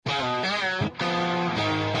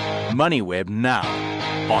MoneyWeb now.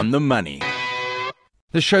 On the money.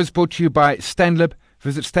 The show's brought to you by Stanlib.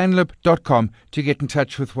 Visit stanlib.com to get in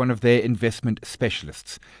touch with one of their investment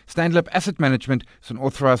specialists. Stanlib Asset Management is an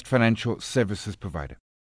authorized financial services provider.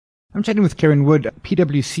 I'm chatting with Karen Wood,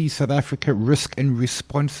 PwC South Africa Risk and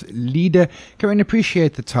Response Leader. Karen,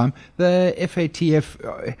 appreciate the time. The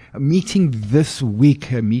FATF meeting this week,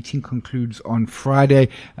 her meeting concludes on Friday.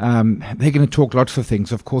 They're going to talk lots of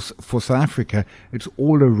things. Of course, for South Africa, it's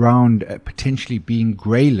all around potentially being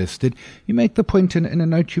grey listed. You make the point in a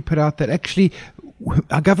note you put out that actually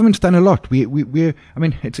our government's done a lot.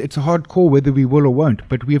 It's a hard call whether we will or won't,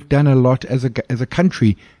 but we've done a lot as a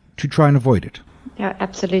country to try and avoid it. Yeah,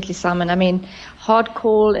 absolutely, Simon. I mean, hard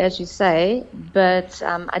call, as you say, but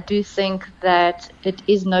I do think that it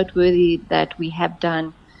is noteworthy that we have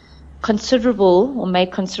done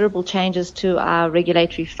made considerable changes to our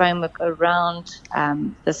regulatory framework around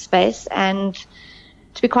the space. And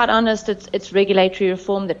to be quite honest, it's regulatory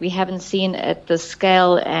reform that we haven't seen at the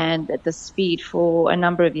scale and at the speed for a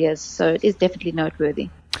number of years. So it is definitely noteworthy.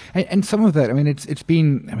 And some of that, it's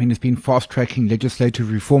been fast-tracking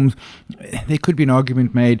legislative reforms. There could be an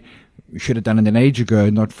argument made we should have done it an age ago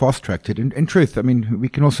and not fast-tracked it. In truth, we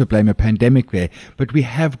can also blame a pandemic there, but we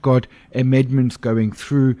have got amendments going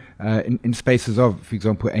through in spaces of, for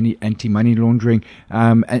example, anti-money laundering,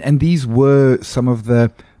 and these were some of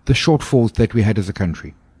the shortfalls that we had as a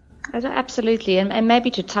country. Absolutely, and maybe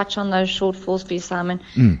to touch on those shortfalls for you, Simon.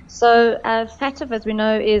 So FATF, as we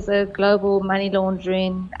know, is a global money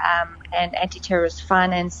laundering and anti-terrorist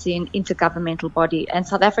financing intergovernmental body, and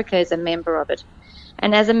South Africa is a member of it.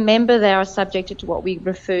 And as a member, they are subjected to what we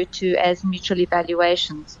refer to as mutual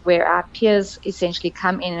evaluations, where our peers essentially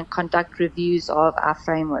come in and conduct reviews of our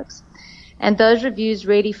frameworks. And those reviews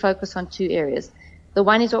really focus on two areas. The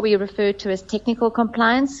one is what we refer to as technical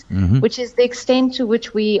compliance, which is the extent to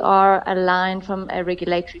which we are aligned from a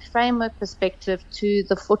regulatory framework perspective to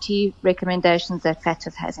the 40 recommendations that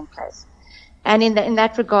FATF has in place. And in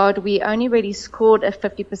that regard, we only really scored a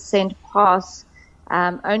 50% pass,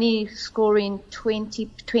 only scoring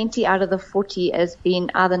 20 out of the 40 as being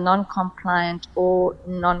either non-compliant or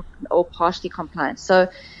partially compliant. So,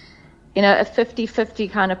 a 50-50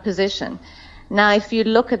 kind of position. Now, if you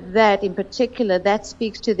look at that in particular, that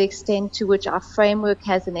speaks to the extent to which our framework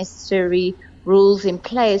has the necessary rules in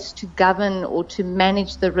place to govern or to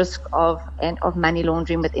manage the risk of money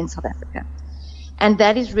laundering within South Africa. And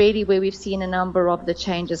that is really where we've seen a number of the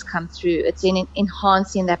changes come through. It's in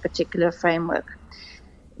enhancing that particular framework.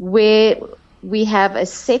 Where we have a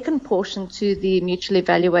second portion to the mutual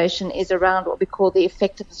evaluation is around what we call the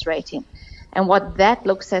effectiveness rating. And what that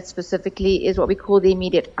looks at specifically is what we call the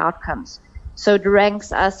immediate outcomes. So it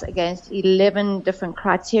ranks us against 11 different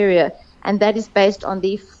criteria, and that is based on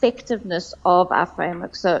the effectiveness of our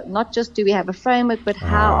framework. So not just do we have a framework, but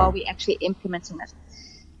how are we actually implementing it?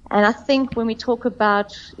 And I think when we talk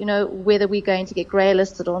about, whether we're going to get grey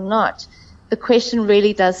listed or not, the question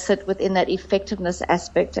really does sit within that effectiveness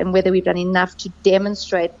aspect and whether we've done enough to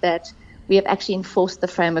demonstrate that we have actually enforced the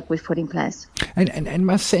framework we've put in place. And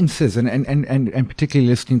my sense is, and particularly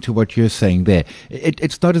listening to what you're saying there,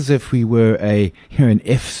 it's not as if we were an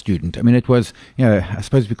F student. It was, I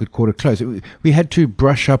suppose we could call it close. We had to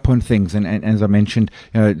brush up on things and as I mentioned,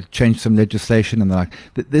 change some legislation and the like.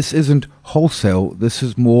 This isn't wholesale. This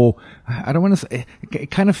is more, I don't want to say,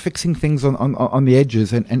 kind of fixing things on the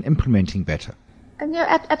edges and implementing better.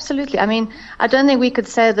 Absolutely. I don't think we could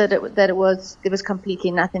say that there was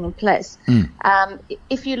completely nothing in place.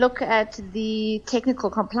 If you look at the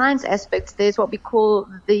technical compliance aspects, there's what we call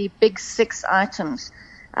the big 6 items,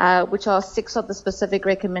 which are 6 of the specific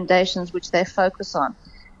recommendations which they focus on.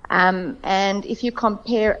 And if you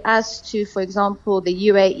compare us to, for example, the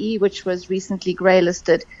UAE, which was recently grey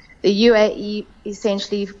listed, the UAE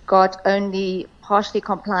essentially got only partially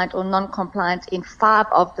compliant or non-compliant in 5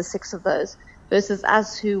 of the 6 of those, versus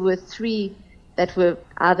us who were 3 that were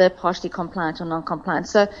either partially compliant or non-compliant.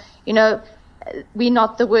 So, we're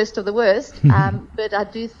not the worst of the worst, but I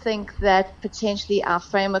do think that potentially our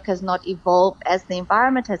framework has not evolved as the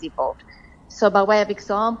environment has evolved. So by way of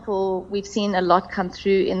example, we've seen a lot come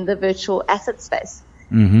through in the virtual asset space.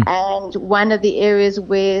 And one of the areas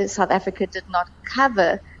where South Africa did not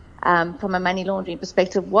cover from a money laundering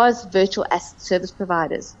perspective was virtual asset service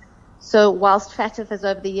providers. So whilst FATF has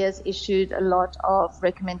over the years issued a lot of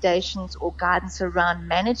recommendations or guidance around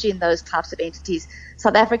managing those types of entities,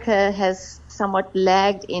 South Africa has somewhat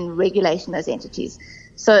lagged in regulating those entities.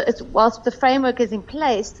 So whilst the framework is in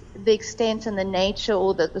place, the extent and the nature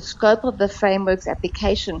or the scope of the framework's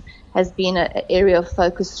application has been an area of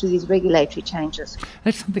focus through these regulatory changes.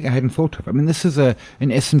 That's something I hadn't thought of. I mean, this is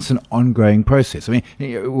in essence, an ongoing process. I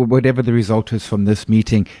mean, whatever the result is from this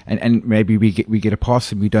meeting, and maybe we get a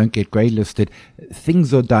pass and we don't get grey listed,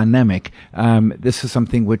 things are dynamic. This is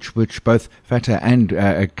something which both FATF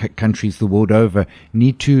and countries the world over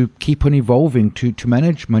need to keep on evolving to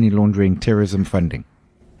manage money laundering, terrorism funding.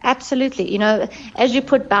 Absolutely. As you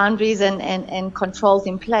put boundaries and controls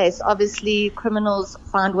in place, obviously criminals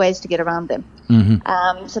find ways to get around them.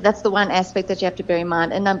 Mm-hmm. So that's the one aspect that you have to bear in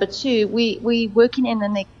mind. And number two, we're working in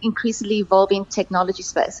an increasingly evolving technology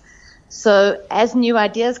space. So as new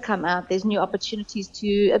ideas come out, there's new opportunities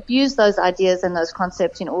to abuse those ideas and those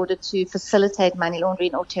concepts in order to facilitate money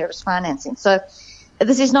laundering or terrorist financing. So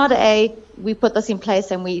this is not we put this in place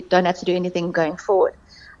and we don't have to do anything going forward.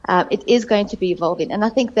 It is going to be evolving. And I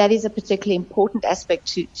think that is a particularly important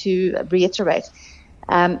aspect to reiterate.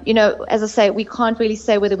 As I say, we can't really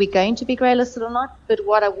say whether we're going to be grey listed or not. But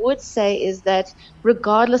what I would say is that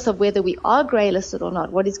regardless of whether we are grey listed or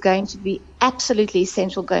not, what is going to be absolutely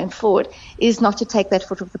essential going forward is not to take that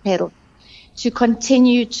foot off the pedal, to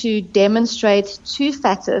continue to demonstrate to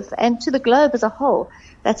FATF and to the globe as a whole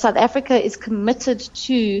that South Africa is committed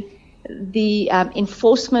to the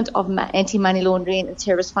enforcement of anti-money laundering and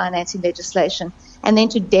terrorist financing legislation, and then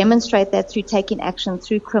to demonstrate that through taking action,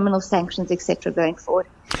 through criminal sanctions, etc., going forward.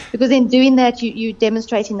 Because in doing that, you're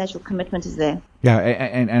demonstrating that your commitment is there. Yeah,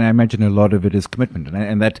 and I imagine a lot of it is commitment,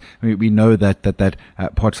 and that we know that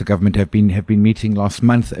parts of government have been meeting last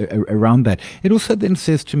month around that. It also then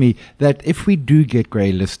says to me that if we do get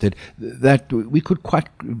grey listed, that we could quite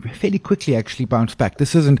fairly quickly actually bounce back.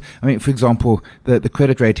 This isn't, for example, the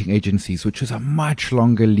credit rating agencies, which is a much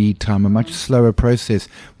longer lead time, a much slower process.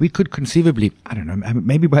 We could conceivably, I don't know,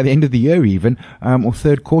 maybe by the end of the year even, or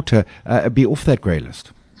third quarter, be off that grey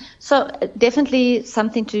list. So definitely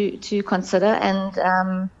something to consider,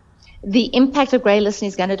 and the impact of grey listing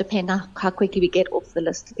is going to depend on how quickly we get off the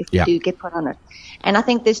list if we do get put on it. And I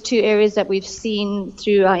think there's two areas that we've seen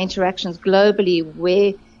through our interactions globally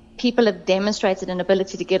where people have demonstrated an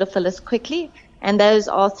ability to get off the list quickly, and those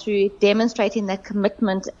are through demonstrating that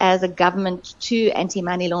commitment as a government to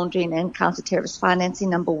anti-money laundering and counter-terrorist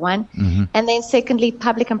financing, number one, and then secondly,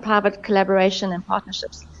 public and private collaboration and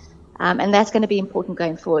partnerships. And that's going to be important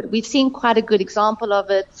going forward. We've seen quite a good example of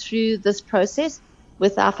it through this process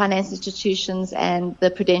with our finance institutions and the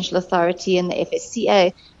Prudential Authority and the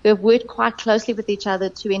FSCA, who have worked quite closely with each other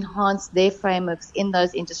to enhance their frameworks in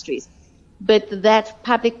those industries. But that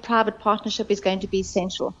public-private partnership is going to be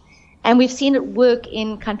essential. And we've seen it work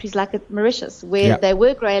in countries like Mauritius, where they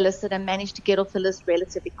were grey listed and managed to get off the list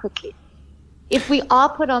relatively quickly. If we are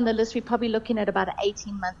put on the list, we're probably looking at about an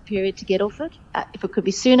 18-month period to get off it. If it could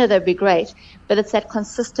be sooner, that'd be great. But it's that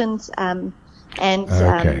consistent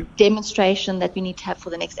demonstration that we need to have for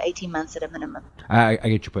the next 18 months at a minimum. I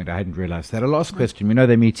get your point. I hadn't realized that. A last question. We know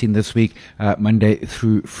they're meeting this week, Monday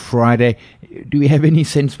through Friday. Do we have any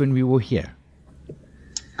sense when we will hear?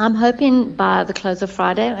 I'm hoping by the close of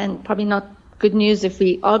Friday, and probably not good news if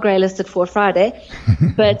we are grey listed for Friday,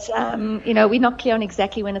 but we're not clear on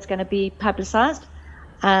exactly when it's going to be publicised.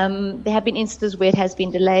 There have been instances where it has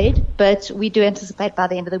been delayed, but we do anticipate by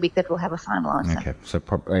the end of the week that we'll have a final answer.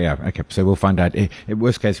 Okay, so we'll find out. In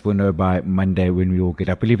worst case, we'll know by Monday when we all get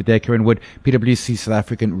up. We'll leave it there. Karen Wood, PwC South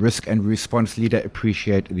African Risk and Response Leader.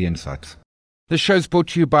 Appreciate the insights. This show's brought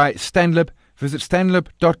to you by Stanlib. Visit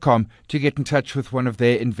stanlib.com to get in touch with one of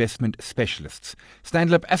their investment specialists.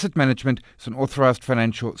 Stanlib Asset Management is an authorized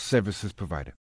financial services provider.